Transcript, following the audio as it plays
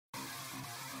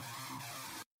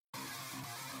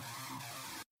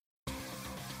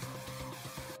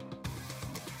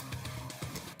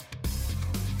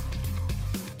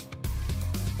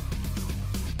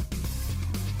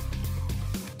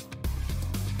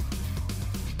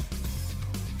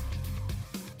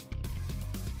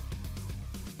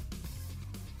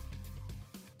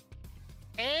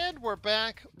And we're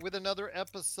back with another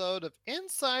episode of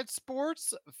Inside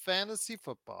Sports Fantasy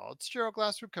Football. It's Gerald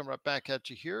Glassford coming right back at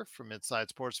you here from Inside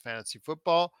Sports Fantasy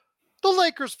Football, the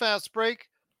Lakers Fast Break,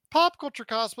 Pop Culture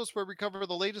Cosmos, where we cover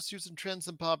the latest news and trends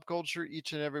in pop culture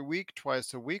each and every week,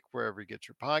 twice a week, wherever you get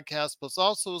your podcast. Plus,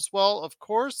 also, as well, of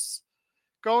course,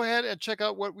 go ahead and check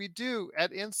out what we do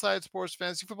at Inside Sports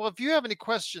Fantasy Football. If you have any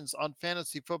questions on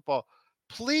fantasy football,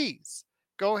 please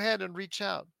go ahead and reach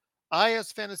out.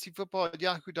 isfantasyfootball at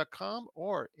yahoo.com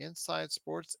or Inside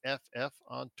Sports FF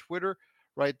on Twitter.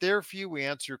 Right there for you. We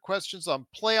answer your questions on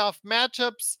playoff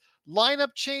matchups,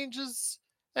 lineup changes,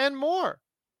 and more.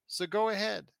 So go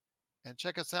ahead and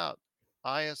check us out.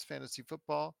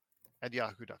 isfantasyfootball at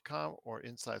yahoo.com or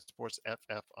Inside Sports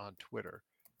FF on Twitter.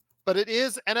 But it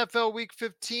is NFL Week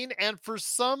 15, and for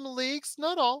some leagues,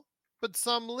 not all, but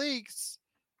some leagues,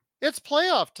 it's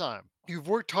playoff time. You've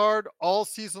worked hard all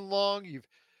season long. You've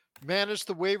managed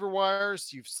the waiver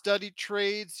wires. You've studied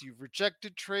trades. You've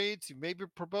rejected trades. You've maybe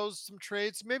proposed some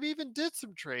trades. Maybe even did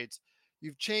some trades.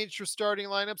 You've changed your starting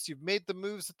lineups. You've made the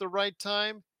moves at the right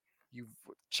time. You've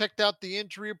checked out the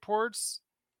injury reports,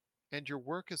 and your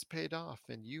work has paid off,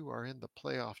 and you are in the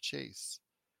playoff chase.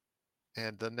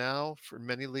 And now, for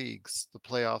many leagues, the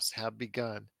playoffs have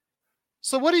begun.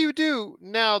 So, what do you do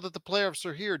now that the playoffs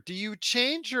are here? Do you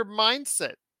change your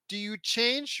mindset? Do you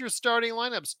change your starting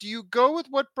lineups? Do you go with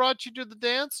what brought you to the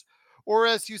dance? Or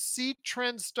as you see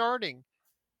trends starting,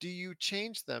 do you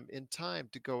change them in time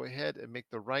to go ahead and make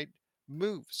the right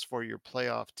moves for your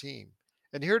playoff team?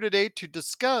 And here today to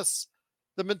discuss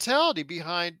the mentality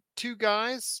behind two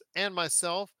guys and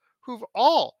myself who've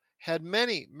all had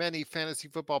many, many fantasy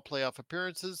football playoff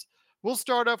appearances. We'll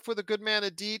start off with a good man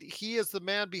indeed. He is the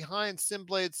man behind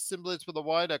Simblades, Simblades with a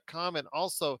Y.com, and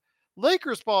also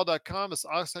LakersBall.com is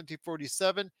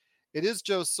Ox1947. It is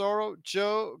Joe Soro.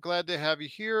 Joe, glad to have you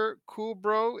here. Cool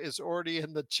Bro is already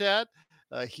in the chat.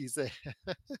 He's a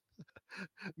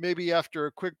maybe after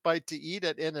a quick bite to eat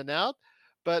at In and Out.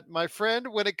 But my friend,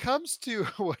 when it comes to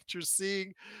what you're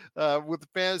seeing with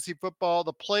fantasy football,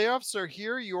 the playoffs are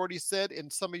here. You already said in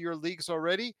some of your leagues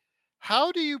already.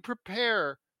 How do you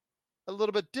prepare a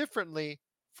little bit differently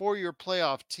for your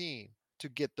playoff team to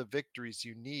get the victories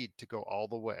you need to go all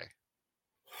the way?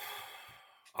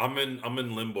 I'm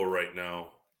in limbo right now.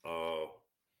 A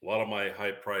lot of my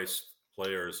high priced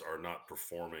players are not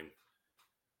performing.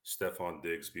 Stefan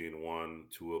Diggs being one,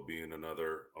 Tua being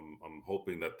another. I'm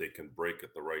hoping that they can break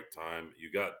at the right time.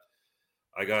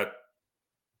 I got,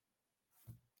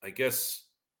 I guess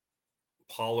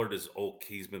Pollard is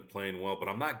okay. He's been playing well, but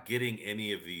I'm not getting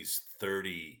any of these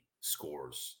 30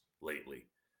 scores lately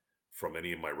from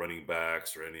any of my running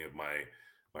backs or any of my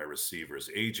receivers.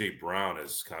 AJ Brown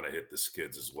has kind of hit the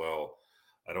skids as well.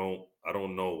 I don't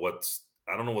know what's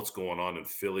going on in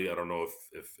Philly. I don't know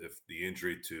if the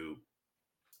injury to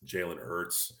Jalen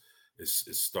Hurts is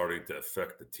starting to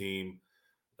affect the team.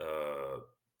 Uh,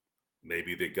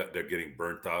 Maybe they're getting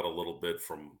burnt out a little bit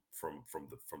from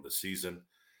the season.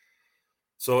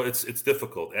 So it's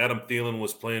difficult. Adam Thielen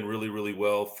was playing really really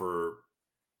well for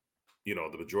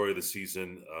the majority of the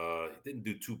season. He didn't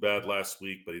do too bad last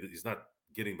week, but he's not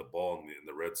getting the ball in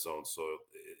the red zone, so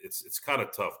it's kind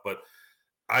of tough. But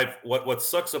what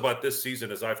sucks about this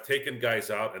season is I've taken guys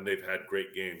out and they've had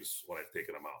great games when I've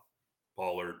taken them out.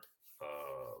 Pollard,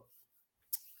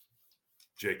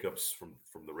 Jacobs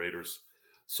from the Raiders.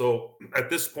 So at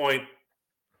this point,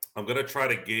 I'm going to try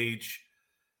to gauge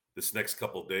this next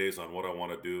couple days on what I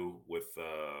want to do with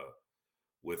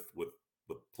with with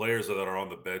players that are on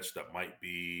the bench that might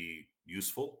be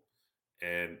useful.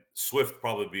 And Swift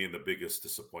probably being the biggest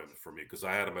disappointment for me because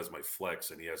I had him as my flex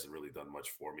and he hasn't really done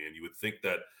much for me. And you would think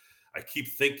that I keep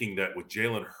thinking that with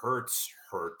Jalen Hurts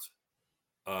hurt,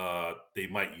 they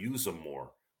might use him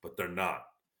more, but they're not.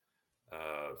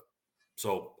 Uh,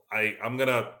 so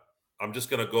I'm just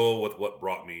gonna go with what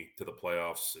brought me to the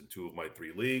playoffs in two of my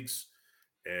three leagues,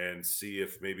 and see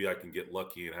if maybe I can get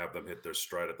lucky and have them hit their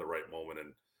stride at the right moment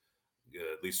and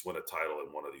at least win a title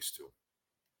in one of these two.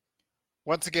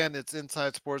 Once again, it's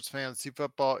Inside Sports Fantasy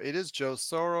Football. It is Joe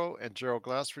Soro and Gerald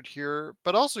Glassford here,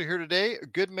 but also here today, a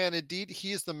good man indeed.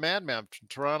 He is the madman from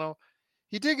Toronto.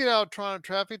 He did get out of Toronto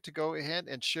traffic to go ahead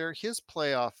and share his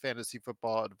playoff fantasy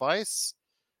football advice,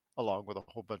 along with a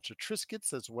whole bunch of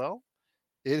Triscuits as well.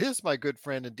 It is my good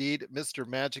friend indeed, Mr.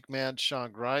 Magic Man,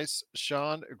 Sean Grice.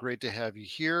 Sean, great to have you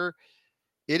here.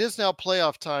 It is now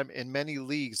playoff time in many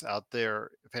leagues out there,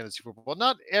 fantasy football.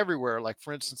 Not everywhere. Like,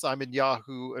 for instance, I'm in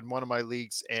Yahoo in one of my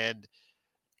leagues, and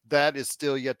that is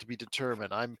still yet to be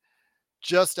determined. I'm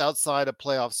just outside a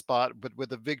playoff spot, but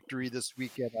with a victory this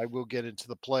weekend, I will get into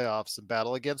the playoffs and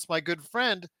battle against my good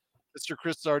friend, Mr.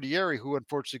 Chris Zardieri, who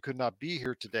unfortunately could not be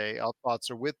here today. Our thoughts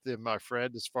are with him, my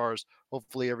friend, as far as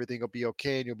hopefully everything will be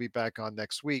okay and you'll be back on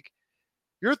next week.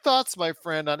 Your thoughts, my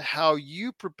friend, on how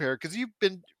you prepare, because you've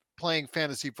been playing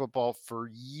fantasy football for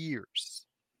years.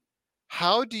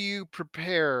 How do you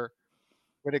prepare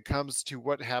when it comes to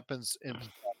what happens in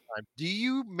playoff time? Do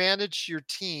you manage your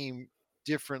team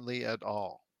differently at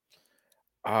all?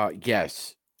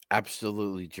 Yes,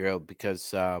 absolutely, Gerald.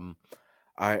 Because I've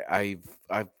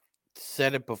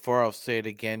said it before. I'll say it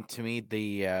again. To me,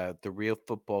 the real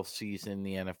football season in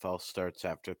the NFL starts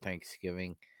after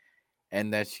Thanksgiving,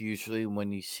 and that's usually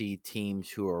when you see teams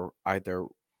who are either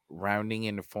rounding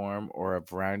into form or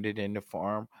have rounded into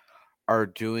form are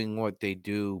doing what they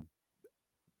do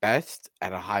best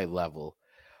at a high level.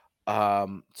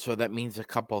 So that means a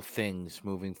couple things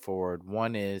moving forward.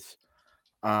 One is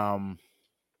um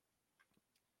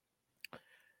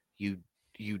you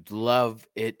you'd love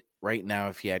it right now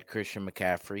if you had Christian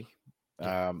McCaffrey,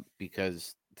 Yeah.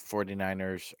 because the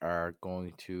 49ers are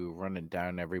going to run it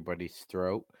down everybody's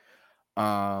throat.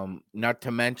 Not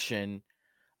to mention,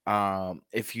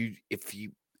 if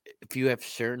you have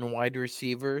certain wide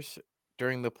receivers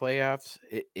during the playoffs,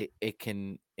 it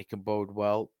can bode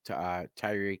well to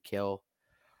Tyreek Hill.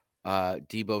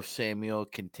 Debo Samuel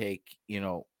can take,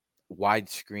 wide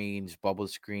screens, bubble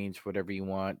screens, whatever you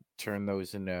want, turn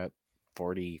those into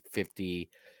 40, 50,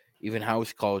 even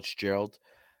house calls, Gerald.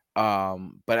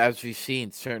 But as we've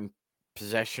seen, certain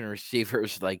possession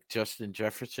receivers like Justin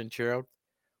Jefferson, Gerald,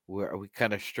 where we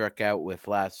kind of struck out with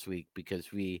last week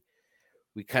because we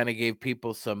kind of gave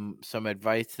people some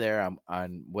advice there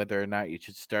on whether or not you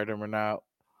should start him or not.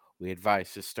 We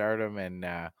advised to start him,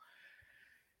 and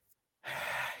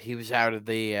he was out of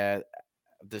the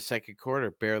second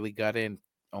quarter, barely got in,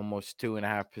 almost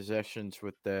 2.5 possessions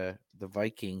with the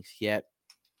Vikings. Yet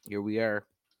here we are.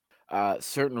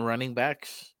 Certain running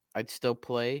backs I'd still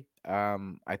play.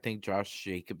 I think Josh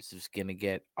Jacobs is gonna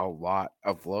get a lot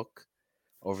of look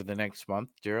over the next month,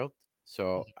 Gerald.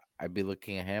 So I'd be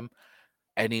looking at him.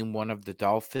 Any one of the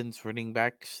Dolphins running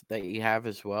backs that you have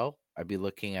as well, I'd be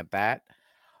looking at that.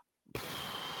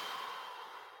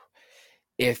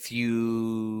 If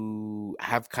you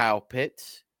have Kyle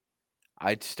Pitts,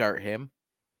 I'd start him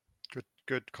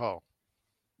Good call.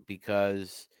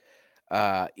 because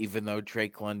even though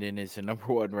Drake London is a number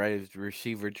one right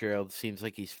receiver, Gerald seems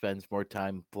like he spends more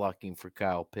time blocking for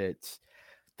Kyle Pitts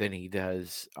than he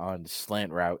does on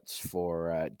slant routes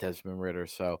for Desmond Ritter.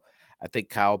 So I think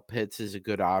Kyle Pitts is a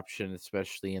good option,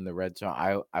 especially in the red zone.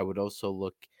 I would also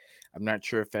look. I'm not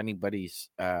sure if anybody's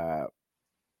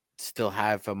still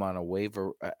have him on a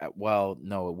waiver. Well,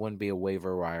 no, it wouldn't be a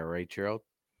waiver wire, right, Gerald?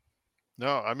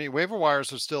 No, I mean, waiver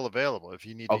wires are still available if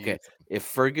you need to Okay, use them. if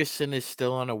Ferguson is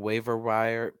still on a waiver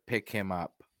wire, pick him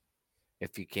up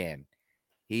if you can.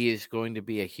 He is going to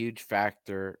be a huge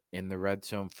factor in the red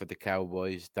zone for the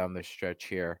Cowboys down the stretch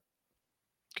here.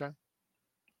 Okay.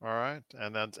 All right.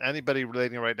 And that's anybody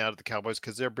relating right now to the Cowboys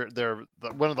because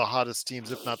one of the hottest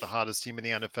teams, if not the hottest team in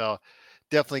the NFL.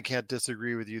 Definitely can't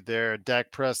disagree with you there.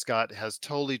 Dak Prescott has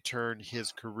totally turned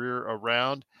his career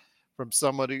around from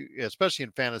somebody, especially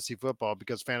in fantasy football,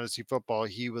 because fantasy football,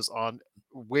 he was on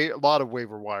a lot of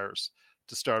waiver wires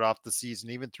to start off the season.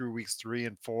 Even through weeks 3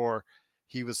 and 4,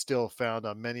 he was still found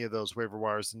on many of those waiver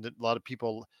wires. And a lot of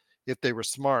people, if they were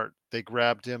smart, they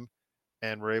grabbed him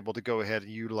and were able to go ahead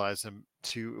and utilize him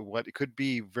to what it could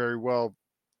be very well,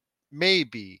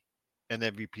 maybe an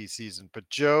MVP season. But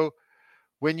Joe,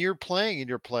 when you're playing in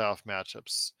your playoff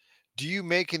matchups, do you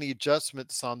make any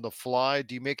adjustments on the fly?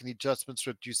 Do you make any adjustments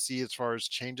that you see as far as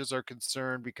changes are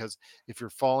concerned? Because if you're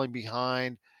falling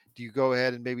behind, do you go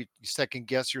ahead and maybe second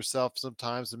guess yourself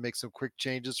sometimes and make some quick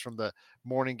changes from the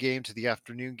morning game to the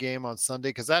afternoon game on Sunday?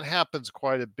 Because that happens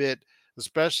quite a bit,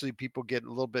 especially people get a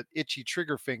little bit itchy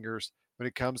trigger fingers when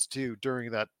it comes to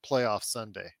during that playoff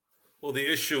Sunday. Well, the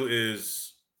issue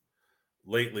is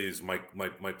lately is my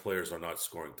players are not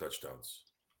scoring touchdowns.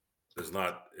 There's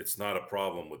not it's not a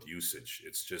problem with usage.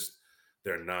 It's just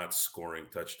they're not scoring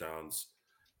touchdowns,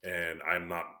 and I'm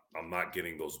not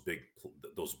getting those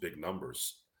big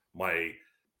numbers. My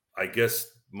I guess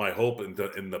my hope in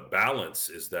the balance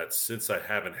is that since I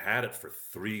haven't had it for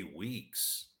 3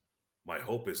 weeks, my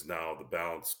hope is now the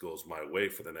balance goes my way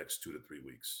for the next 2 to 3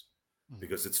 weeks Mhm.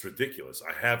 because it's ridiculous.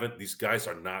 I haven't; these guys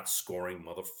are not scoring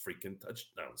mother freaking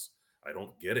touchdowns. I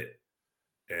don't get it.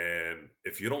 And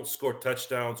if you don't score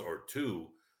touchdowns or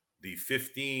two, the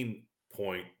 15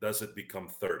 point doesn't become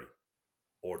 30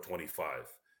 or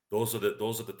 25. Those are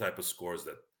the type of scores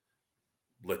that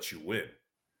let you win.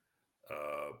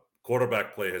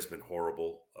 Quarterback play has been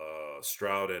horrible.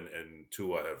 Stroud and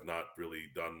Tua have not really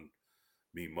done.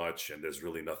 me much, and there's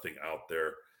really nothing out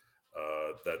there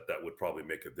that would probably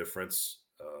make a difference.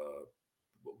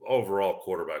 Overall,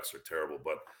 quarterbacks are terrible,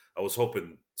 but I was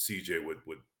hoping CJ would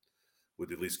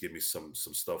at least give me some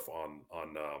stuff on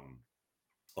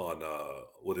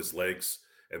with his legs,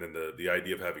 and then the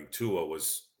idea of having Tua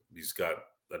was he's got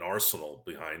an arsenal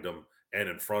behind him and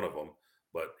in front of him,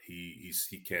 but he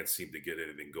can't seem to get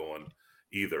anything going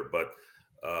either. But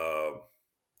uh,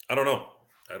 I don't know.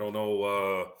 I don't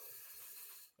know.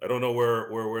 I don't know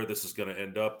where this is going to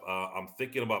end up. I'm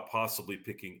thinking about possibly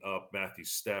picking up Matthew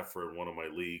Stafford in one of my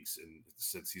leagues, and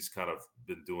since he's kind of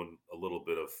been doing a little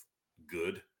bit of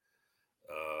good,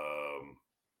 um,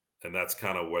 and that's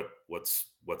kind of what's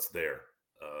there.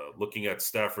 Looking at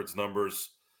Stafford's numbers,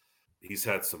 he's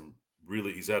had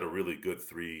a really good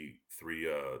three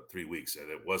weeks, and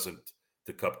it wasn't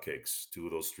the cupcakes. Two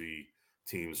of those three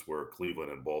teams were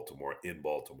Cleveland and Baltimore in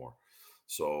Baltimore.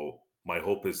 So my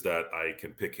hope is that I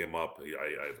can pick him up.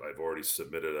 I've already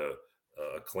submitted a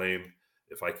claim.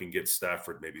 If I can get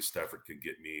Stafford, maybe Stafford can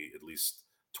get me at least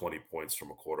 20 points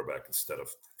from a quarterback instead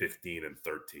of 15 and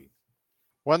 13.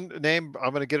 One name, I'm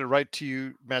going to get it right to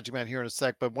you, Magic Man, here in a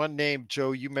sec. But one name,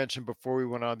 Joe, you mentioned before we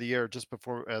went on the air, just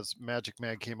before as Magic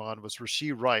Man came on, was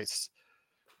Rashee Rice,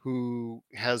 who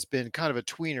has been kind of a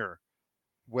tweener,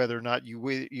 whether or not you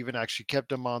even actually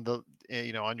kept him on the,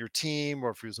 on your team,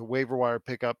 or if he was a waiver wire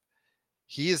pickup.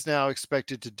 He is now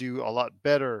expected to do a lot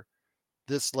better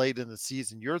this late in the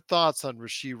season. Your thoughts on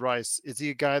Rashee Rice? Is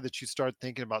he a guy that you start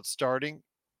thinking about starting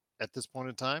at this point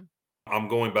in time? I'm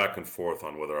going back and forth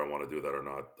on whether I want to do that or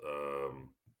not.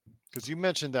 Because you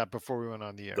mentioned that before we went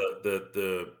on the air.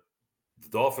 The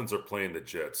Dolphins are playing the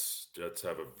Jets. Jets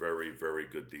have a very, very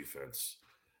good defense.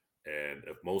 And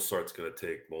if Mostart's going to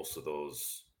take most of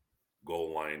those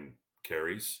goal line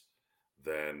carries,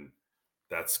 then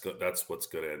that's what's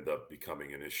going to end up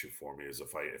becoming an issue for me. Is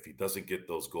if he doesn't get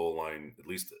those goal line, at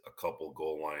least a couple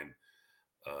goal line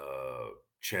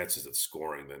chances at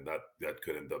scoring, then that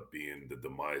could end up being the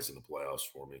demise in the playoffs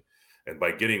for me. And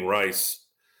by getting Rice,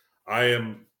 I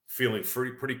am feeling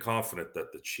pretty confident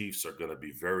that the Chiefs are going to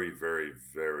be very, very,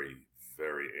 very,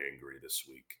 very angry this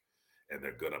week, and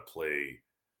they're going to play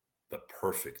the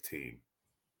perfect team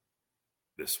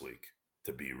this week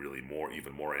to be really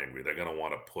even more angry. They're going to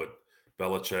want to put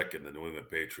Belichick and the New England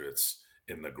Patriots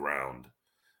in the ground,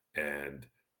 and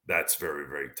that's very,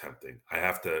 very tempting. I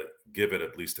have to give it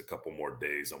at least a couple more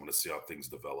days. I want to see how things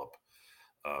develop,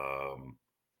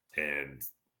 and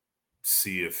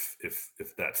see if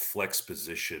that flex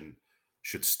position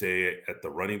should stay at the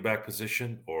running back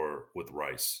position or with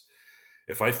Rice.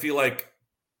 If I feel like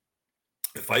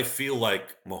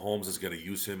Mahomes is going to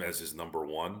use him as his number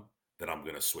one, then I'm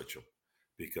going to switch him,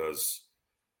 because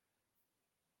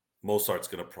Mostart's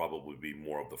going to probably be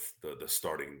more of the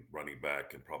starting running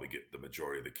back and probably get the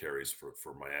majority of the carries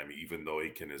for Miami, even though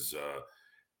Aiken is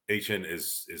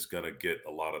going to get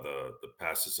a lot of the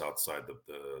passes outside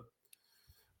the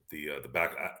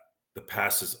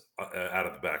passes out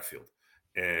of the backfield,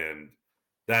 and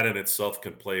that in itself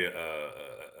can play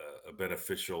a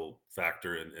beneficial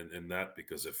factor in that,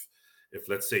 because if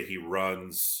let's say he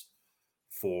runs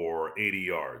for 80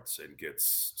 yards and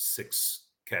gets 6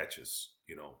 catches,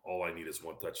 all I need is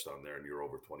one touchdown there, and you're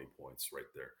over 20 points right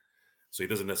there. So he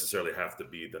doesn't necessarily have to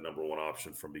be the number one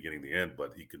option from beginning to end,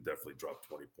 but he could definitely drop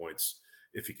 20 points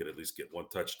if he could at least get one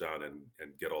touchdown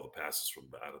and get all the passes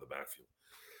from out of the backfield.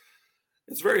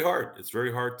 It's very hard. It's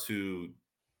very hard to.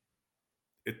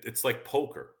 It's like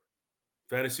poker.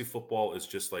 Fantasy football is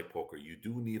just like poker. You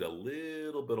do need a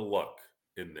little bit of luck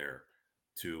in there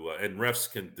to, and refs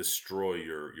can destroy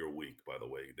your week. By the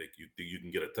way, you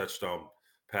can get a touchdown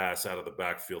pass out of the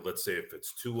backfield. Let's say if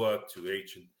it's Tua to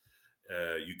H,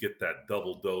 you get that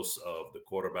double dose of the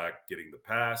quarterback getting the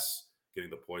pass, getting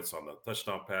the points on the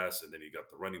touchdown pass, and then you got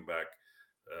the running back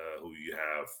who you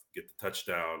have get the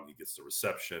touchdown, he gets the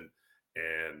reception,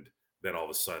 and then all of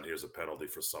a sudden here's a penalty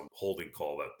for some holding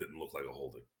call that didn't look like a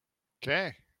holding.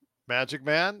 Okay. Magic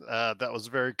Man, that was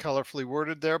very colorfully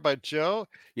worded there by Joe.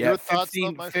 Yeah,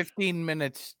 Your 15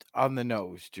 minutes on the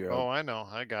nose, Joe. Oh, I know.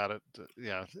 I got it.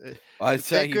 Yeah.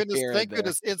 Thank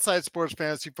goodness Inside Sports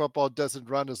Fantasy Football doesn't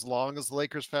run as long as the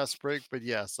Lakers Fast Break, but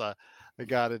yes, I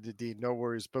got it indeed. No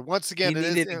worries. But once again, he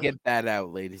needed to get that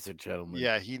out, ladies and gentlemen.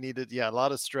 Yeah, he needed, a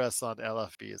lot of stress on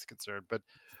LFB is concerned. But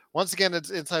once again,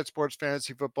 it's Inside Sports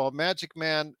Fantasy Football. Magic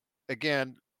Man,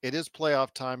 again, it is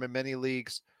playoff time in many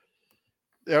leagues.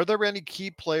 Are there any key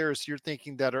players you're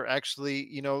thinking that are actually,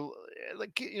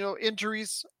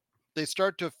 injuries? They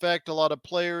start to affect a lot of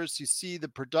players. You see the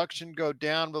production go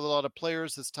down with a lot of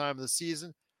players this time of the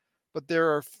season, but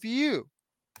there are few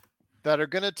that are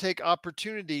going to take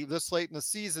opportunity this late in the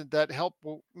season that help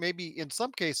will maybe in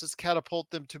some cases catapult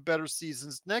them to better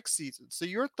seasons next season. So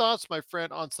your thoughts, my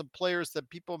friend, on some players that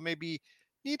people maybe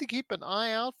need to keep an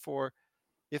eye out for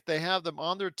if they have them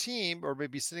on their team or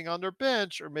maybe sitting on their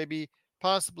bench or maybe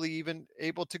possibly even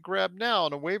able to grab now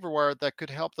on a waiver wire that could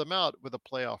help them out with a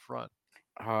playoff run.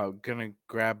 Gonna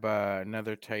grab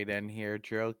another tight end here,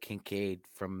 Gerald Kincaid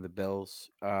from the Bills.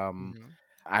 Mhm.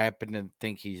 I happen to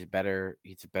think he's better.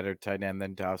 He's a better tight end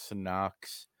than Dawson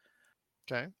Knox.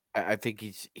 Okay. I think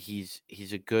he's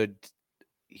a good.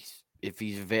 If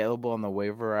he's available on the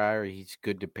waiver wire, he's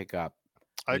good to pick up.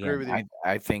 I agree Again, with you.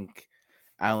 I think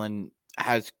Allen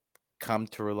has come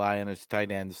to rely on his tight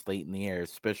ends late in the year,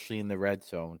 especially in the red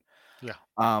zone. Yeah.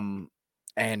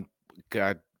 And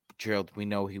God, Gerald, we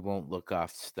know he won't look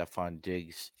off Stephon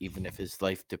Diggs, even if his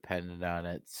life depended on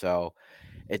it. So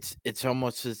it's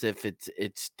almost as if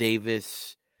it's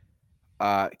Davis,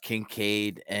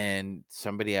 Kincaid, and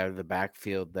somebody out of the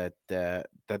backfield that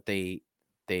they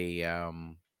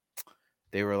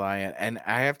rely on. And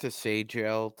I have to say,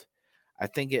 Gerald, I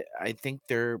think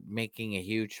they're making a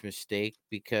huge mistake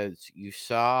because you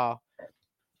saw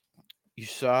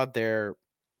their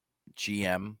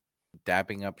GM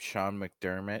dabbing up Sean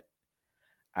McDermott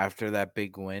after that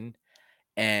big win.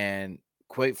 And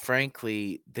quite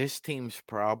frankly, this team's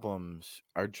problems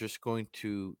are just going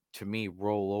to me,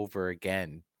 roll over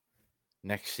again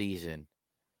next season.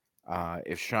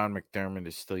 If Sean McDermott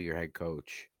is still your head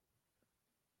coach.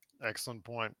 Excellent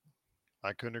point.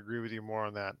 I couldn't agree with you more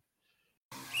on that.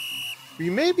 We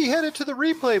may be headed to the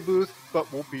replay booth, but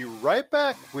we'll be right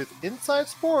back with Inside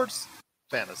Sports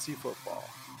Fantasy Football.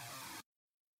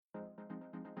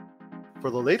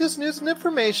 For the latest news and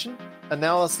information,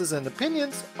 analysis and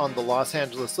opinions on the Los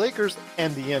Angeles Lakers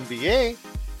and the NBA,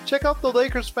 check out the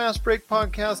Lakers Fast Break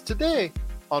podcast today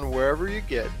on wherever you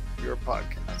get your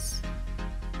podcasts.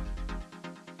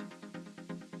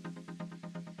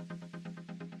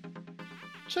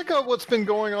 Check out what's been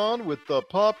going on with the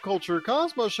Pop Culture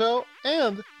Cosmos Show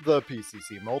and the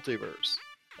PCC Multiverse.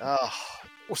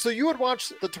 So you would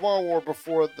watch the Tomorrow War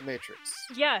before The Matrix?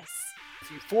 Yes.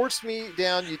 If you forced me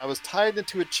down, I was tied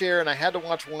into a chair and I had to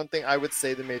watch one thing, I would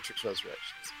say The Matrix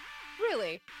Resurrections.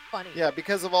 Really funny. Yeah,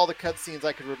 because of all the cutscenes,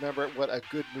 I could remember what a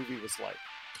good movie was like.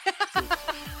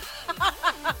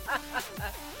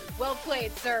 Well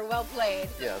played, sir. Well played.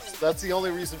 Yes, that's the only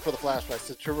reason for the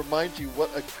flashbacks, to remind you what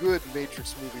a good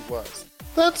Matrix movie was.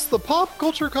 That's the Pop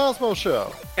Culture Cosmos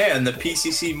Show. And the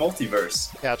PCC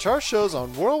Multiverse. Catch our shows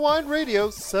on Worldwide Radio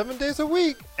 7 days a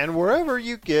week and wherever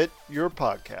you get your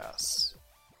podcasts.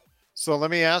 So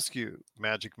let me ask you,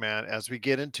 Magic Man, as we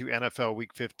get into NFL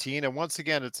Week 15, and once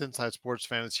again, it's Inside Sports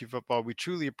Fantasy Football. We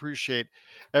truly appreciate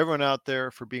everyone out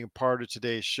there for being part of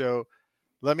today's show.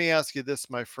 Let me ask you this,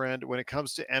 my friend. When it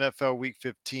comes to NFL Week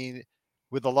 15,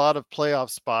 with a lot of playoff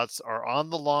spots are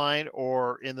on the line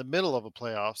or in the middle of a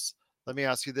playoffs, let me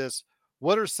ask you this.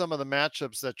 What are some of the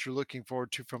matchups that you're looking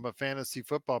forward to from a fantasy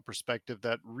football perspective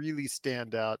that really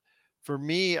stand out? For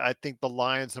me, I think the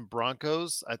Lions and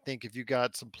Broncos. I think if you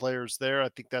got some players there, I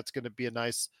think that's going to be a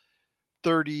nice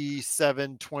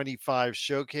 37-25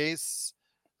 showcase.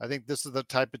 I think this is the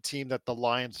type of team that the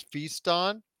Lions feast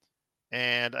on.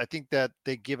 And I think that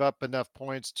they give up enough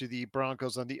points to the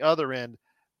Broncos on the other end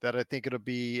that I think it'll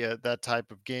be that type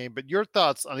of game. But your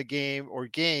thoughts on a game or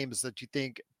games that you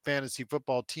think fantasy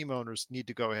football team owners need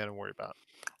to go ahead and worry about?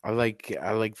 I like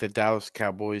the Dallas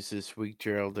Cowboys this week,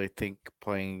 Gerald. I think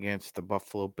playing against the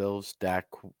Buffalo Bills, Dak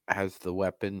has the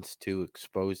weapons to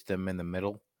expose them in the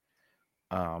middle.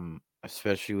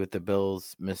 Especially with the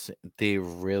Bills missing, they're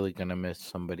really gonna miss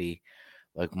somebody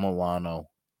like Milano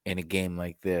in a game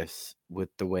like this with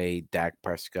the way Dak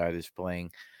Prescott is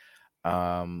playing.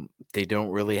 They don't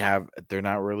really they're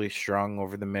not really strong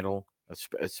over the middle,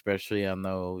 especially on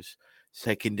those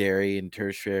secondary and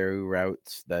tertiary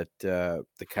routes that the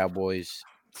Cowboys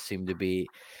seem to be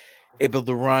able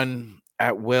to run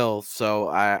at will. So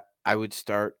I would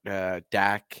start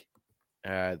Dak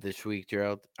this week,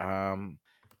 Gerald. And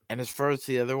as far as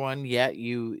the other one, yeah,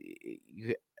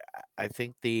 I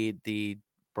think the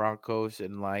Broncos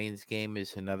and Lions game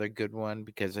is another good one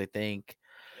because I think,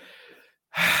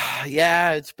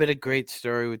 yeah, it's been a great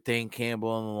story with Dan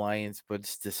Campbell and the Lions, but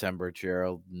it's December,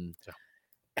 Gerald,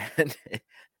 and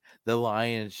the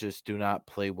Lions just do not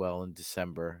play well in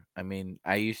December. I mean,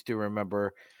 I used to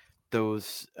remember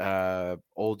those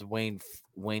old Wayne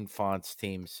Fonts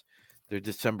teams. Their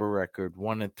December record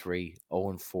 1-3,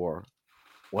 0-4,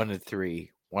 1-3,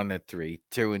 1-3,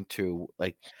 2-2.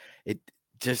 Like it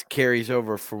just carries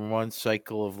over from one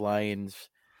cycle of Lions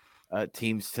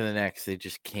teams to the next. They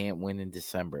just can't win in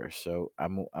December. So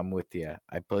I'm with you.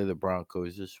 I play the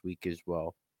Broncos this week as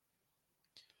well.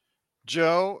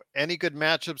 Joe, any good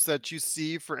matchups that you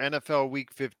see for NFL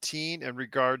Week 15 in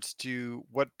regards to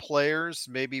what players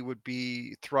maybe would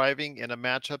be thriving in a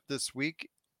matchup this week?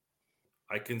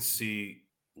 I can see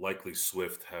likely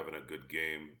Swift having a good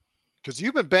game. Because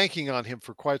you've been banking on him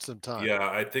for quite some time.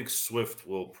 Yeah, I think Swift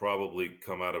will probably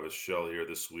come out of his shell here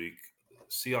this week.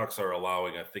 Seahawks are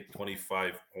allowing, I think,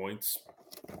 25 points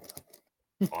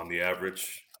on the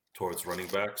average towards running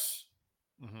backs.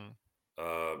 Mhm.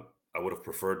 I would have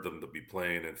preferred them to be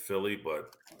playing in Philly,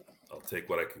 but I'll take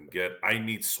what I can get. I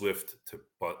need Swift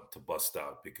to bust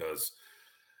out because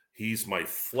he's my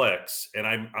flex, and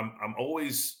I'm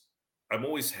always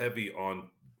heavy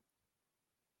on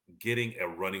getting a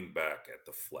running back at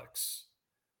the flex,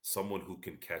 someone who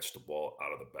can catch the ball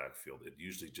out of the backfield. It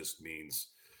usually just means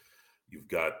you've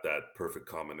got that perfect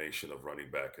combination of running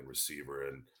back and receiver,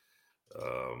 and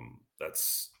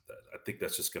I think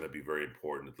that's just going to be very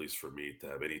important, at least for me, to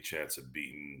have any chance of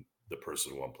beating the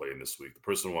person who I'm playing this week. The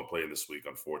person who I'm playing this week,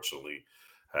 unfortunately,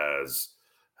 has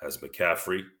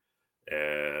McCaffrey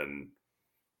and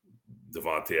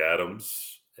Devontae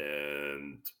Adams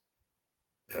and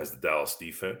has the Dallas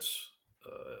defense.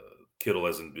 Kittle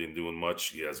hasn't been doing much.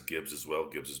 He has Gibbs as well.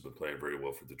 Gibbs has been playing very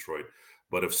well for Detroit.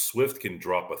 But if Swift can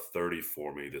drop a 30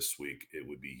 for me this week, it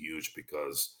would be huge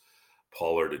because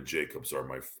Pollard and Jacobs are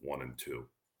my 1 and 2.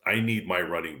 I need my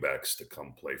running backs to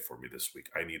come play for me this week.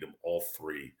 I need them all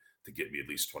three to get me at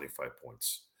least 25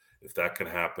 points. If that can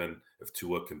happen, if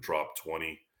Tua can drop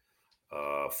 20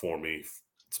 for me,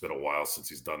 it's been a while since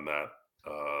he's done that,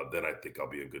 then I think I'll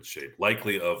be in good shape.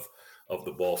 Likely of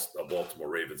the Baltimore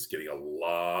Ravens getting a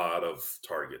lot of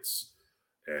targets,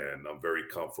 and I'm very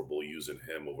comfortable using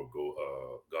him over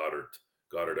Goddard.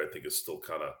 Goddard, I think, is still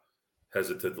kind of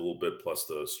hesitant a little bit, plus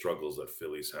the struggles that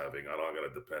Philly's having. I'm not going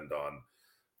to depend on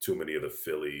too many of the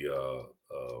Philly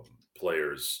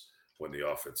players when the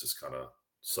offense is kind of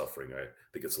suffering. I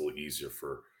think it's a little easier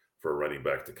for a running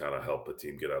back to kind of help a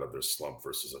team get out of their slump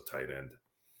versus a tight end.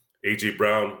 A.J.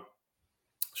 Brown,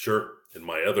 sure, in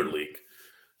my other league,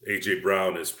 A.J.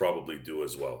 Brown is probably due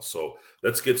as well. So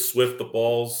let's get Swift the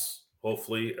balls,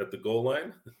 hopefully, at the goal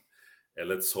line. And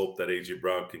let's hope that A.J.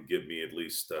 Brown can give me at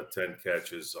least 10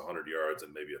 catches, 100 yards,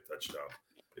 and maybe a touchdown.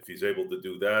 If he's able to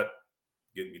do that,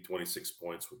 getting me 26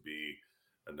 points would be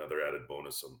another added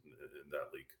bonus in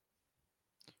that league.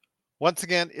 Once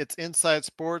again, it's Inside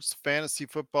Sports Fantasy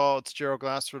Football. It's Gerald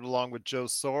Glassford along with Joe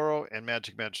Soro and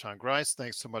Magic Man Sean Grice.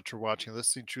 Thanks so much for watching and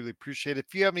listening. Truly appreciate it.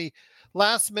 If you have any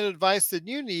last minute advice that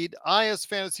you need,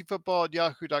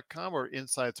 isfantasyfootball@yahoo.com or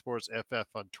Inside Sports FF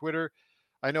on Twitter.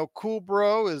 I know Cool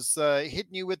Bro is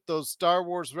hitting you with those Star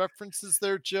Wars references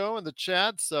there, Joe, in the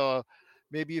chat. So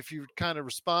maybe if you kind of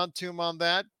respond to him on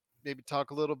that, maybe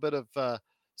talk a little bit of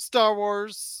Star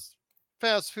Wars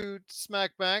fast food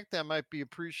smack back, that might be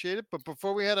appreciated. But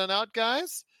before we head on out,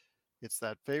 guys, it's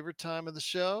that favorite time of the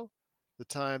show, the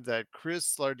time that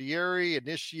Chris Lardieri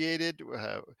initiated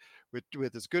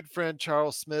with his good friend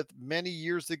Charles Smith many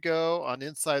years ago on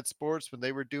Inside Sports when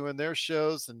they were doing their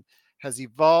shows, and has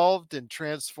evolved and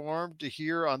transformed to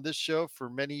here on this show for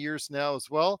many years now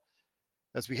as well.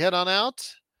 As we head on out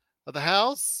of the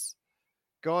house,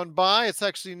 going by. It's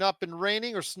actually not been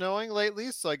raining or snowing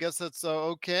lately, so I guess that's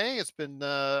okay. It's been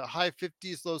high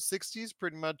 50s, low 60s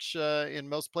pretty much in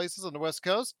most places on the West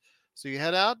Coast. So you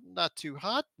head out, not too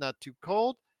hot, not too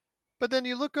cold. But then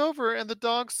you look over and the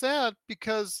dog's sad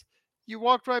because you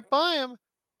walked right by him.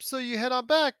 So you head on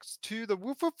back to the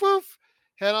woof woof woof,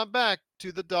 head on back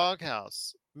to the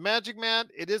doghouse. Magic Man,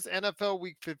 it is NFL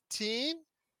Week 15.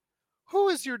 Who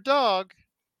is your dog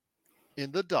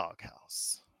in the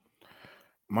doghouse?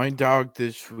 My dog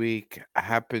this week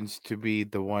happens to be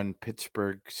the one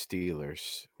Pittsburgh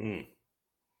Steelers.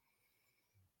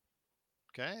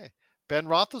 Okay. Ben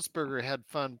Roethlisberger had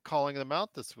fun calling them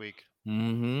out this week.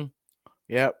 Mm-hmm.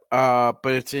 Yep. But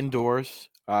it's indoors.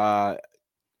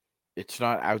 It's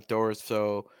not outdoors,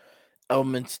 so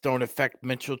elements don't affect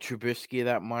Mitchell Trubisky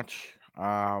that much.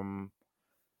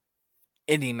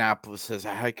 Indianapolis has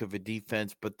a heck of a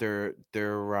defense, but they're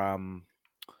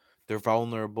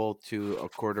vulnerable to a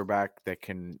quarterback that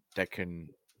can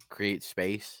create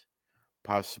space,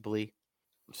 possibly.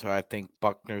 So I think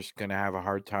Buckner's gonna have a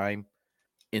hard time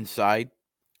inside,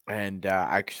 and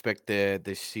I expect the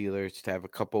Steelers to have a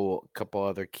couple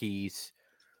other keys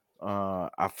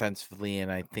offensively, and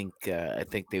I think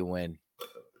they win.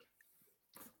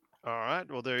 All right.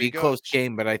 Well, there Be you a go. close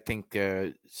game, but I think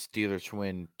Steelers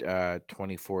win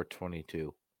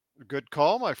 24-22. Good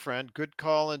call, my friend. Good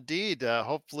call indeed.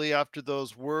 Hopefully, after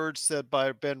those words said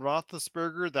by Ben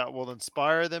Roethlisberger, that will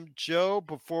inspire them. Joe,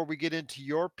 before we get into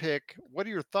your pick, what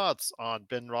are your thoughts on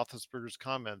Ben Roethlisberger's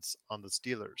comments on the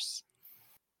Steelers?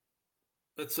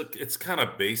 It's kind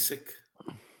of basic.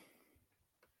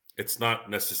 It's not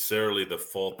necessarily the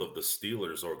fault of the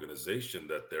Steelers organization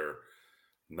that they're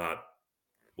not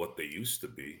what they used to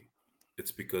be.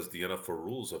 It's because the NFL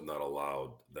rules have not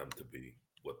allowed them to be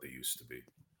what they used to be.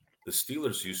 The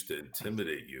Steelers used to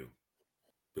intimidate you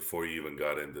before you even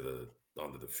got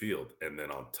onto the field, and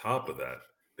then on top of that,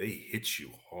 they hit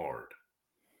you hard.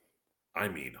 I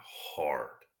mean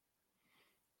hard.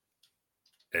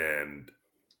 And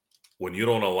when you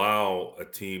don't allow a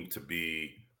team to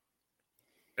be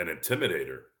an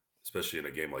intimidator, especially in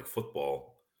a game like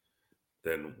football,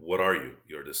 then what are you?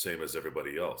 You're the same as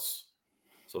everybody else.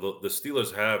 So the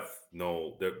Steelers have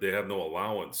they have no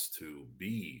allowance to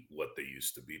be what they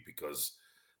used to be because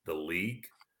the league,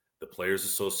 the Players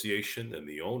Association, and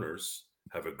the owners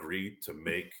have agreed to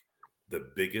make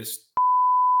the biggest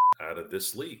out of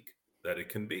this league that it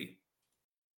can be.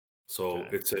 So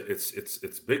Okay.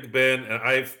 it's Big Ben, and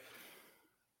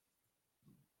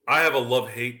I have a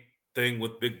love-hate thing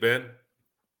with Big Ben.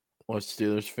 What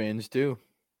Steelers fans do.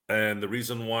 And the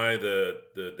reason why the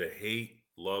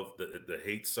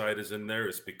hate side is in there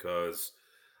is because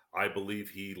I believe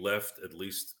he left at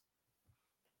least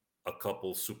a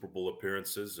couple Super Bowl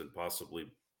appearances and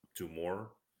possibly 2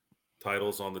 more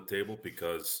titles on the table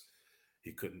because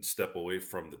he couldn't step away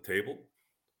from the table.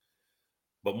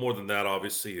 But more than that,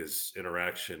 obviously, his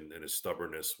interaction and his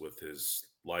stubbornness with his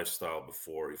lifestyle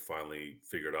before he finally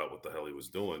figured out what the hell he was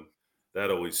doing,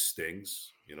 that always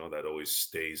stings. That always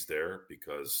stays there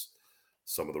because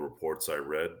some of the reports I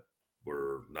read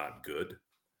were not good.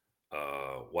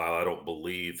 While I don't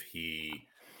believe he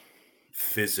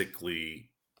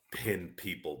physically pinned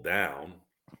people down,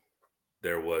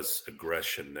 there was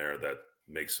aggression there that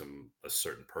makes him a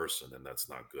certain person, and that's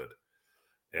not good.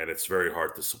 And it's very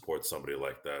hard to support somebody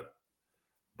like that.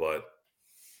 But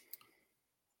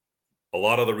a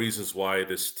lot of the reasons why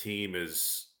this team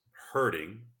is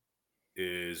hurting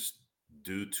is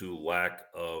due to lack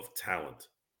of talent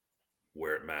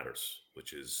where it matters,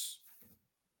 which is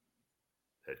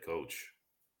head coach.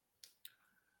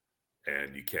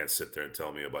 And you can't sit there and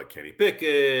tell me about Kenny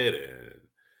Pickett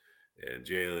and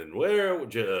Jalen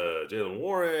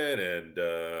Warren and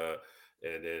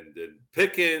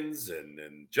Pickens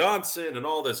and Johnson and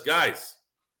all this. Guys,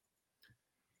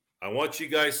 I want you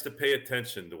guys to pay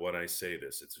attention to when I say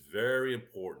this. It's very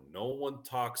important. No one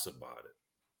talks about it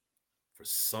for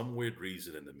some weird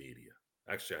reason in the media.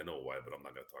 Actually, I know why, but I'm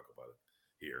not going to talk about it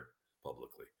here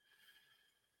publicly.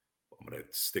 I'm going to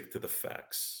stick to the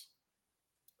facts.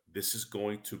 This is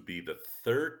going to be the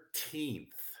 13th.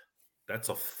 That's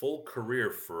a full career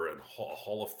for a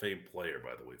Hall of Fame player,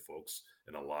 by the way, folks,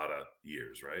 in a lot of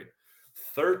years, right?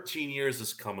 13 years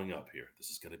is coming up here.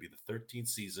 This is going to be the 13th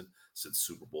season since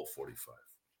Super Bowl 45.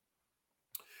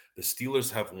 The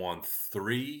Steelers have won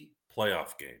 3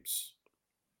 playoff games.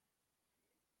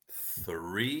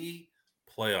 3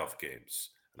 playoff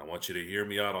games. And I want you to hear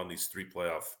me out on these 3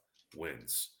 playoff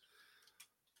wins.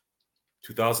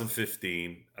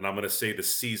 2015, and I'm going to say the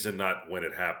season, not when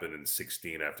it happened in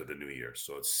 16 after the new year.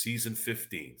 So it's season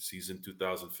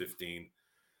 2015.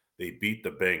 They beat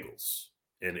the Bengals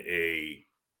in a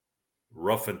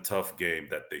rough and tough game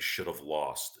that they should have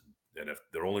lost. And if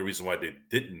the only reason why they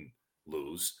didn't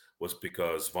lose was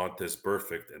because Vontaze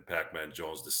Burfict and Pac-Man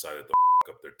Jones decided to f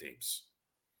up their teams.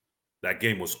 That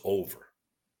game was over.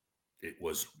 It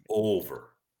was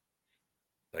over.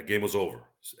 That game was over.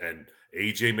 And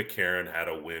A.J. McCarron had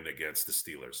a win against the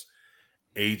Steelers.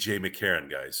 A.J. McCarron,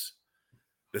 guys.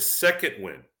 The second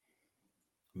win,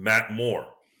 Matt Moore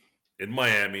in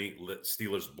Miami, let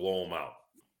Steelers blow him out.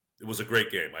 It was a great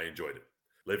game. I enjoyed it.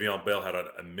 Le'Veon Bell had an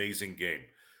amazing game.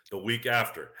 The week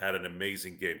after, had an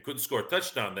amazing game. Couldn't score a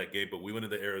touchdown that game, but we went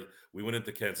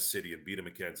into Kansas City and beat him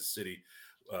in Kansas City,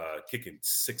 kicking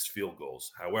 6 field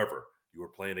goals. However, you were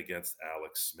playing against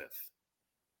Alex Smith.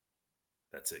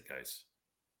 That's it, guys.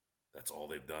 That's all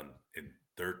they've done in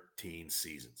 13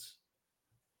 seasons.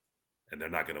 And they're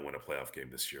not going to win a playoff game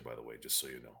this year, by the way, just so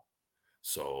you know.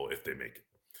 So if they make it.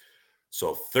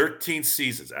 So 13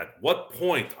 seasons. At what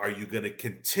point are you going to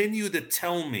continue to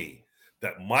tell me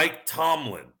that Mike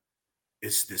Tomlin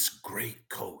is this great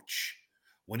coach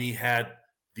when he had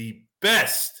the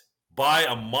best by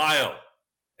a mile?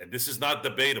 And this is not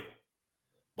debatable.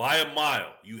 By a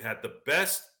mile, you had the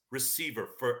best receiver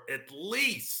for at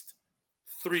least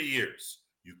 3 years.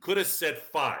 You could have said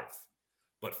 5,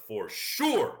 but for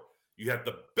sure You had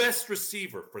the best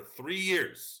receiver for 3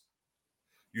 years.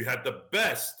 You had the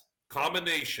best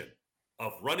combination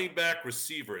of running back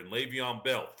receiver in Le'Veon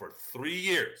Bell for 3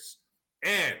 years.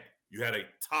 And you had a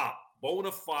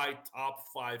bona fide top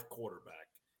 5 quarterback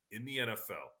in the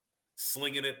NFL,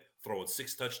 slinging it, throwing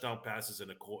 6 touchdown passes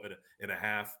in a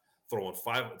half, throwing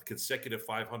 5 consecutive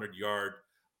 500-yard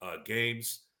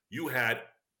games. You had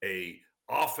a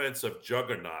offensive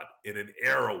juggernaut in an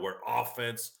era where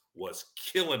offense was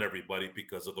killing everybody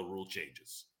because of the rule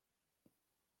changes.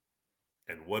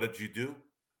 And what did you do?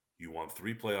 You won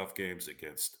 3 playoff games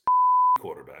against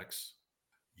quarterbacks.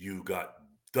 You got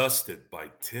dusted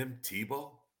by Tim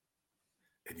Tebow.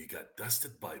 And you got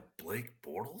dusted by Blake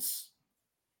Bortles.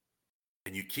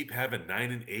 And you keep having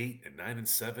 9-8 and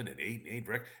 9-7 and 8-8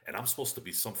 record. And I'm supposed to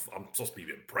be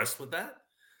impressed with that.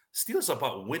 Steelers are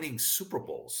about winning Super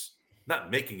Bowls, not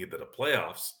making it to the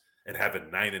playoffs and having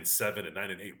 9-7 and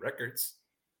 9-8 records.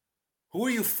 Who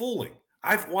are you fooling?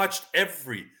 I've watched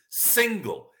every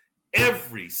single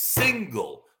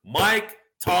Mike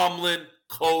Tomlin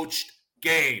coached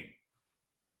game.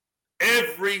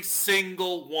 Every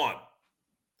single one.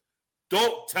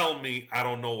 Don't tell me I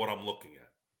don't know what I'm looking at.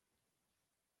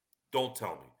 Don't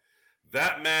tell me.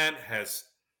 That man has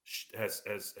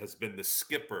been the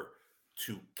skipper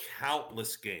to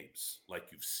countless games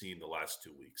like you've seen the last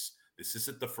 2 weeks. This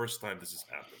isn't the first time this has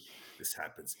happened. This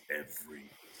happens every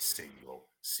single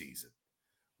season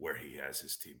where he has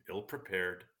his team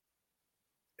ill-prepared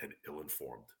and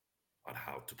ill-informed on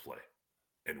how to play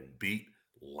and beat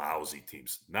lousy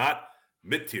teams. Not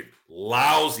mid-tier,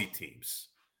 lousy teams.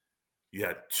 You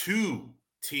had 2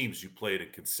 teams you played in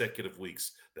consecutive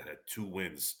weeks that had 2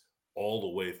 wins all the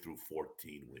way through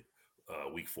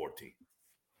week 14.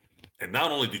 And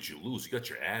not only did you lose, you got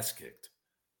your ass kicked.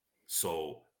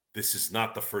 So this is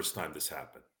not the first time this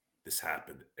happened. This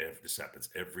happens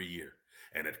every year.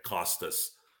 And it cost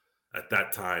us, at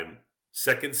that time,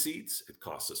 second seeds. It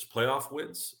cost us playoff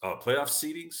wins, playoff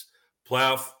seedings,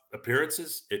 playoff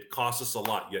appearances. It cost us a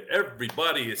lot. Yet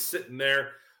everybody is sitting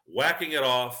there whacking it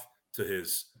off to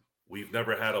his, we've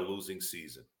never had a losing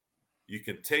season. You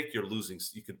can take your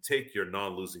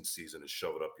non-losing season and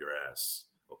shove it up your ass.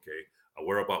 Okay.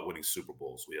 We're about winning Super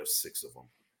Bowls. We have 6 of them.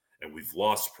 And we've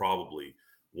lost probably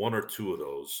 1 or 2 of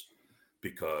those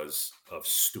because of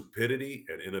stupidity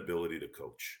and inability to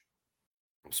coach.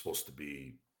 I'm supposed to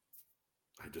be,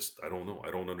 I don't know.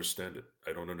 I don't understand it.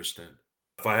 I don't understand.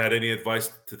 If I had any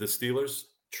advice to the Steelers,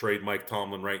 trade Mike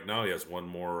Tomlin right now. He has 1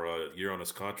 more year on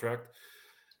his contract.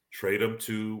 Trade him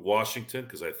to Washington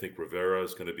because I think Rivera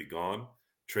is going to be gone.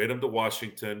 Trade him to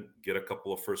Washington, get a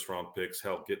couple of first-round picks.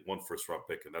 Hell, get 1 first-round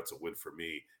pick, and that's a win for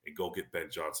me. And go get Ben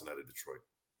Johnson out of Detroit.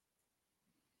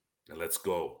 And let's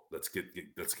go. Let's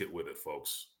get with it,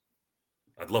 folks.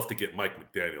 I'd love to get Mike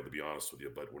McDaniel, to be honest with you,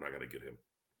 but we're not going to get him.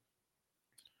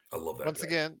 I love that. Once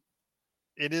again,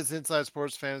 it is Inside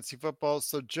Sports Fantasy Football.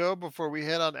 So, Joe, before we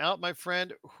head on out, my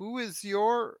friend, who is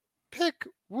your pick?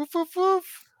 Woof, woof,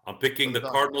 woof. I'm picking the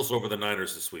Cardinals over the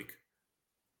Niners this week.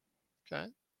 Okay.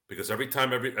 Because every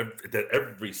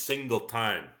single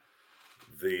time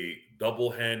the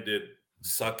double-handed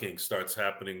sucking starts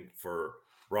happening for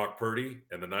Brock Purdy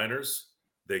and the Niners,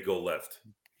 they go left.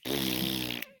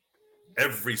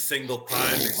 Every single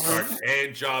time they start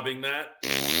hand jobbing that,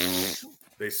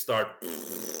 they start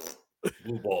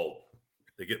blue balled.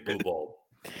 They get blue balled.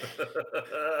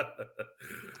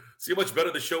 See how much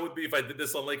better the show would be if I did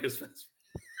this on Lakers fans.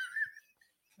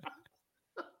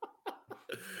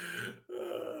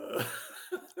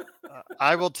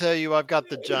 I will tell you, I've got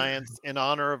the Giants in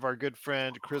honor of our good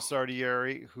friend Chris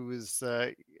Artieri, who is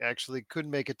actually couldn't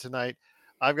make it tonight.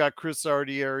 I've got Chris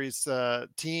Artieri's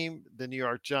team, the New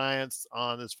York Giants,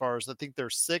 on as far as I think they're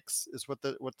 6 is what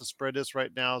the spread is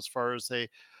right now, as far as a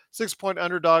 6-point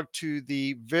underdog to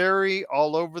the very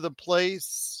all over the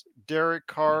place Derek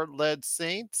Carr led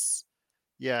Saints.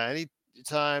 Yeah, any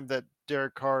time that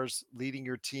Derek Carr's leading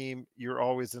your team, you're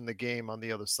always in the game on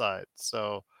the other side.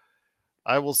 So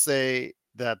I will say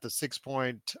that the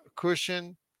 6-point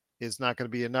cushion is not going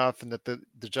to be enough, and that the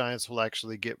Giants will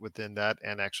actually get within that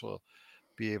and actually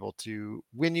be able to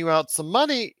win you out some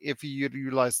money if you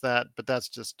utilize that. But that's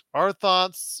just our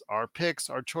thoughts, our picks,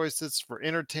 our choices for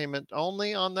entertainment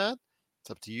only on that.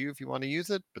 It's up to you if you want to use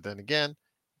it. But then again, it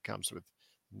comes with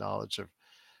knowledge of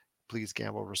please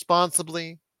gamble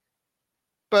responsibly.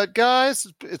 But guys,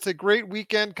 it's a great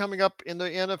weekend coming up in the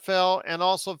NFL and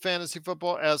also fantasy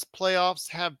football as playoffs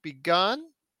have begun.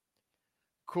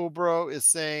 Cool Bro is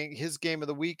saying his game of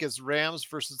the week is Rams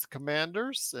versus the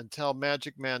Commanders, and tell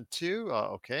Magic Man 2.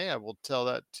 Okay, I will tell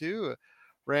that too.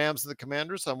 Rams and the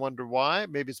Commanders. I wonder why.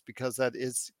 Maybe it's because that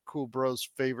is Cool Bros'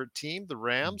 favorite team, the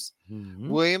Rams. Mhm.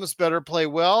 Williams better play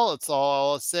well. That's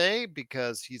all I'll say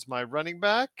because he's my running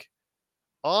back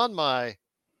on my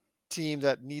team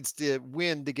that needs to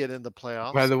win to get in the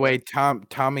playoffs. By the but way,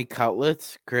 Tommy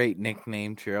Cutlets, great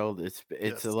nickname, Gerald. It's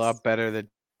yes, a lot better than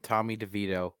Tommy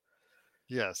DeVito.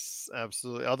 yes,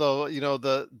 absolutely. Although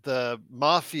the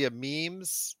mafia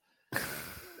memes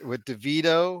with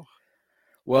DeVito,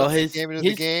 Well, once he came into the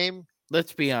his game,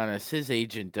 let's be honest, his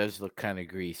agent does look kind of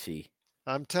greasy.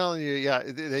 I'm telling you, yeah,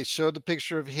 they showed the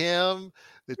picture of him.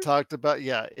 They talked about,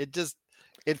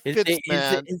 it fits,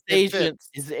 man. It fits.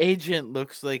 His agent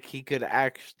looks like he could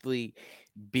actually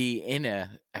be in a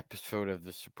episode of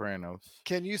The Sopranos.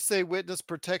 Can you say witness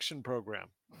protection program?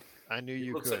 I knew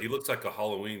you could. He looks like a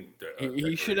Halloween.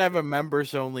 He should have a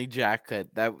members only jacket.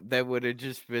 That would have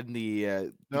just been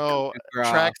the No, coup de grace.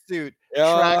 tracksuit.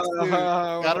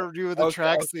 Oh, Gotta do with the okay,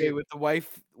 tracksuit. with the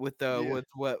wife Yeah. with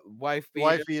what wife beater?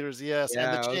 Wife beaters, yes,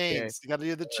 and the Yeah, okay. chains. You gotta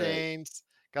do the All right. chains.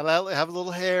 Gotta have a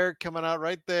little hair coming out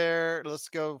right there. Let's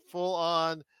go full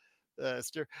on.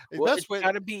 Steer. Well, That's what.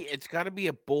 it's gotta be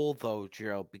a bull though,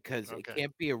 Gerald, because it Okay.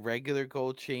 can't be a regular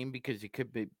gold chain because it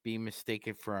could be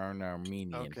mistaken for an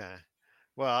Armenian. Okay.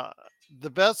 Well, the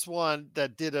best one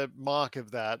that did a mock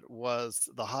of that was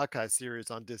the Hawkeye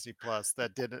series on Disney Plus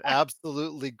that did an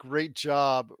absolutely great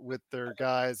job with their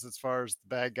guys as far as the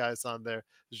bad guys on there.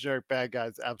 The generic bad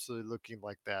guys absolutely looking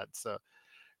like that. So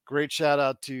great shout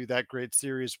out to that great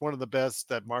series. One of the best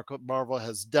that Marvel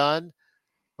has done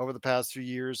over the past few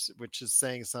years, which is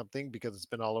saying something because it's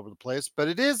been all over the place. But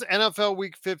it is NFL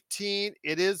Week 15.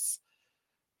 It is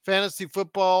fantasy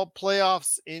football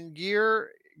playoffs in gear.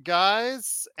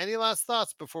 Guys, any last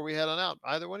thoughts before we head on out?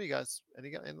 Either one of you guys,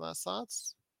 any last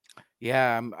thoughts?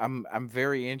 Yeah, I'm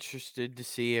very interested to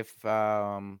see if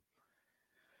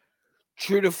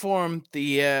true to form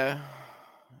I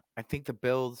think the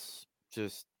Bills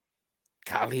just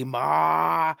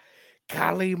Kalima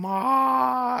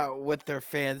with their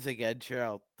fans again,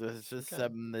 Gerald. There's just Okay.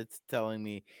 something that's telling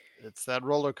me It's that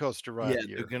roller coaster ride they're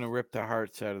year. gonna rip their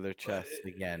hearts out of their chests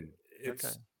again. It's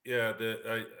Okay. yeah.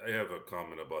 I have a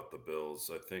comment about the Bills.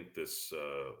 I think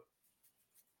the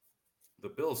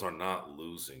Bills are not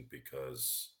losing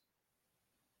because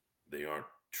they aren't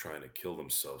trying to kill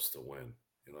themselves to win.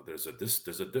 You know, there's a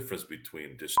difference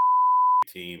between this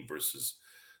team versus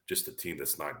just a team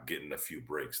that's not getting a few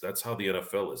breaks. That's how the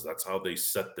NFL is. That's how they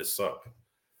set this up.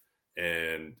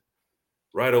 And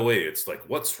right away, it's like,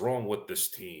 what's wrong with this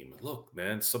team? Look,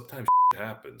 man, sometimes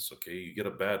happens. Okay, you get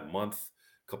a bad month,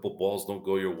 a couple balls don't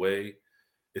go your way.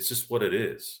 It's just what it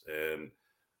is. And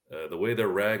the way they're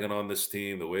ragging on this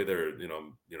team, the way they're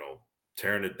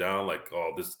tearing it down, like,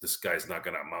 oh, this guy's not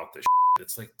gonna amount to.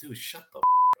 It's like, dude, shut the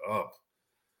up.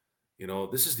 You know,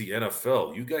 this is the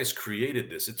NFL. You guys created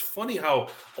this. It's funny how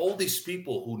all these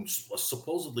people who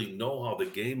supposedly know how the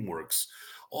game works,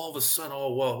 all of a sudden,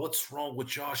 oh well, what's wrong with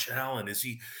Josh Allen? Is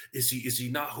he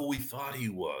not who we thought he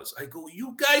was? I go,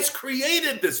 you guys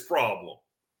created this problem.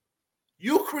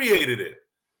 You created it.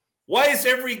 Why is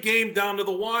every game down to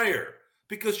the wire?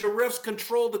 Because your refs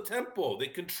control the tempo. They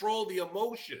control the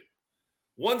emotion.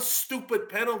 One stupid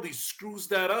penalty screws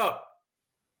that up.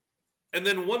 And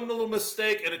then one little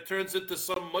mistake and it turns into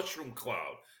some mushroom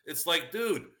cloud. It's like,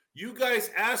 dude, you guys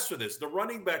asked for this. The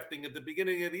running back thing at the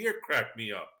beginning of the year cracked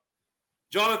me up.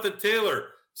 Jonathan Taylor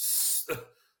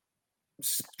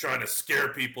trying to scare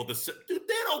people. Dude,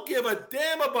 they don't give a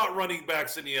damn about running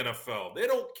backs in the NFL. They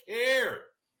don't care.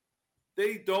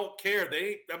 They don't care.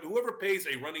 Whoever pays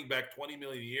a running back $20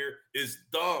 million a year is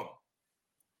dumb.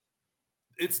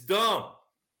 It's dumb.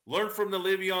 Learn from the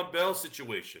Le'Veon Bell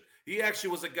situation. He actually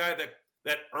was a guy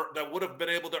that would have been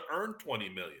able to earn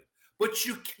 $20 million, but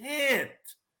you can't.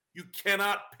 You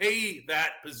cannot pay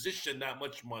that position that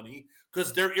much money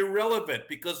because they're irrelevant.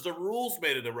 Because the rules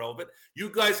made it irrelevant. You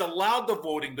guys allowed the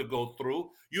voting to go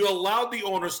through. You allowed the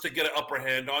owners to get an upper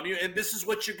hand on you, and this is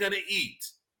what you're going to eat.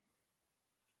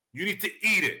 You need to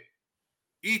eat it.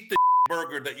 Eat the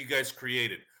burger that you guys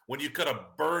created when you could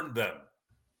have burned them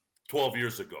 12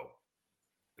 years ago.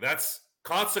 That's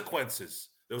consequences.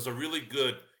 There was a really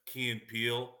good Key and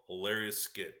Peele hilarious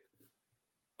skit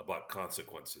about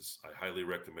consequences. I highly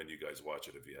recommend you guys watch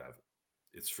it if you haven't.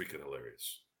 It's freaking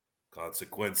hilarious.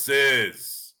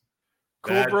 Consequences.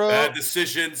 Cool, bro. Bad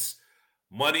decisions.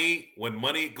 Money, when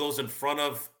money goes in front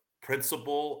of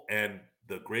principle and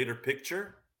the greater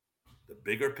picture, the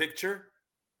bigger picture,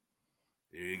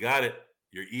 there you got it.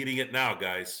 You're eating it now,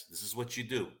 guys. This is what you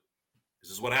do. This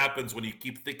is what happens when you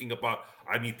keep thinking about,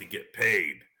 I need to get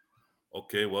paid.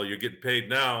 Okay, well, you're getting paid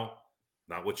now,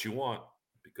 not what you want,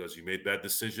 because you made bad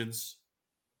decisions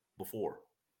before.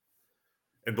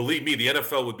 And believe me, the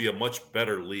NFL would be a much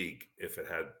better league if it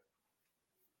had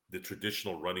the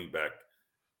traditional running back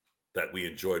that we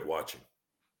enjoyed watching.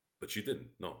 But you didn't.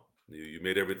 No, you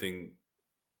made everything.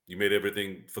 You made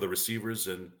everything for the receivers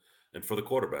and for the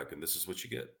quarterback, and this is what you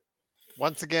get.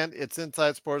 Once again, it's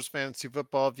Inside Sports Fantasy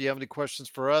Football. If you have any questions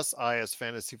for us,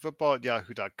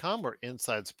 isfantasyfootball@yahoo.com or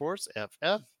Inside Sports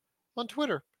FF on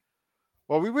Twitter.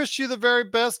 Well, we wish you the very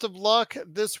best of luck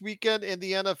this weekend in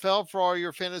the NFL for all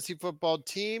your fantasy football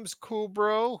teams. Cool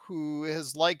Bro, who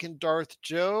has likened Darth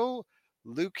Joe,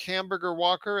 Luke Hamburger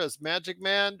Walker as Magic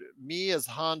Man, me as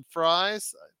Han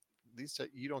Fries. At least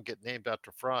you don't get named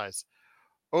after fries.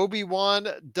 Obi-Wan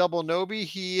Double Nobi,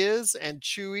 he is, and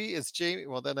Chewie is Jamie.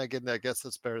 Well, then again, I guess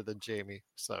that's better than Jamie,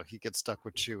 so he gets stuck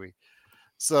with Chewie.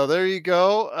 So there you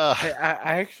go. I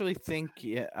actually think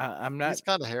I'm not. He's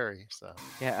kind of hairy, so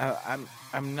Yeah,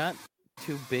 I'm not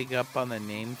too big up on the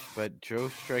names, but Joe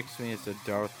strikes me as a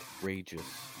Darth Rageous.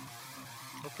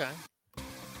 okay.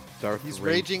 Darth. He's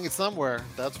Rage- raging somewhere,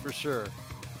 that's for sure.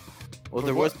 Well, But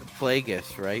there what- was a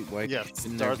Plagueis, right? Why Yes,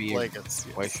 shouldn't there Darth be? Plagueis.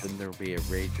 Why Yes. shouldn't there be a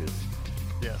Rageous?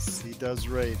 Yes, he does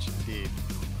rage indeed.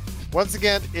 Once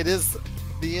again, it is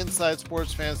the Inside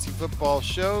Sports Fantasy Football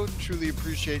Show. Truly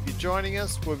appreciate you joining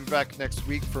us. We'll be back next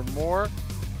week for more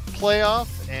playoff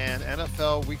and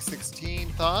NFL Week 16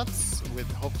 thoughts. With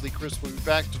hopefully Chris will be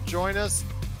back to join us.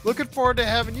 Looking forward to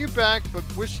having you back, but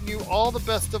wishing you all the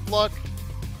best of luck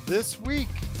this week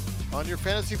on your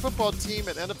fantasy football team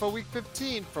at NFL Week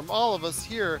 15 from all of us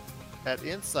here at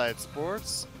Inside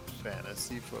Sports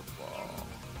Fantasy Football.